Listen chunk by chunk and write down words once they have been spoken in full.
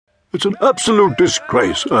"It's an absolute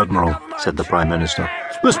disgrace, Admiral," said the Prime Minister.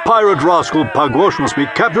 "This pirate rascal Pugwash must be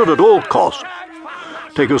captured at all cost.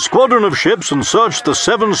 Take a squadron of ships and search the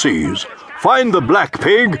 7 seas. Find the Black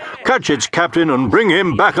Pig, catch its captain, and bring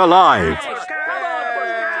him back alive."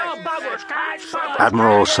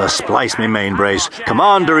 Admiral Sir Splice-me-Mainbrace,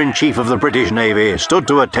 Commander-in-Chief of the British Navy, stood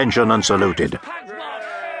to attention and saluted.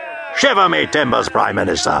 "Shiver me timbers, Prime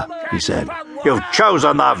Minister," he said. "You've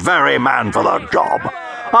chosen the very man for the job.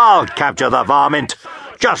 I'll capture the varmint.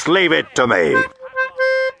 Just leave it to me."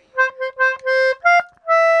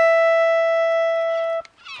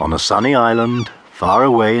 On a sunny island, far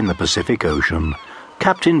away in the Pacific Ocean,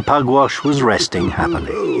 Captain Pugwash was resting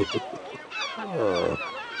happily.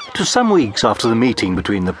 It was some weeks after the meeting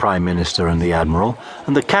between the Prime Minister and the Admiral,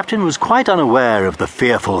 and the Captain was quite unaware of the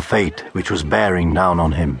fearful fate which was bearing down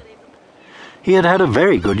on him. He had had a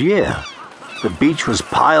very good year. The beach was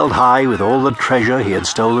piled high with all the treasure he had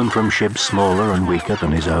stolen from ships smaller and weaker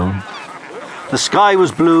than his own. The sky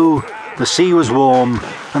was blue, the sea was warm,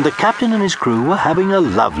 and the captain and his crew were having a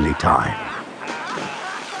lovely time.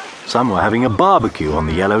 Some were having a barbecue on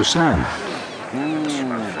the yellow sand,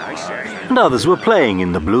 and others were playing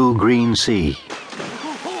in the blue-green sea.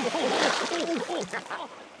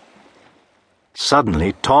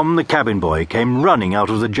 Suddenly, Tom the cabin boy came running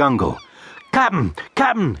out of the jungle. "Captain!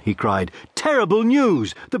 Captain!" he cried. "Terrible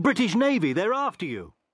news! The British Navy, they're after you!"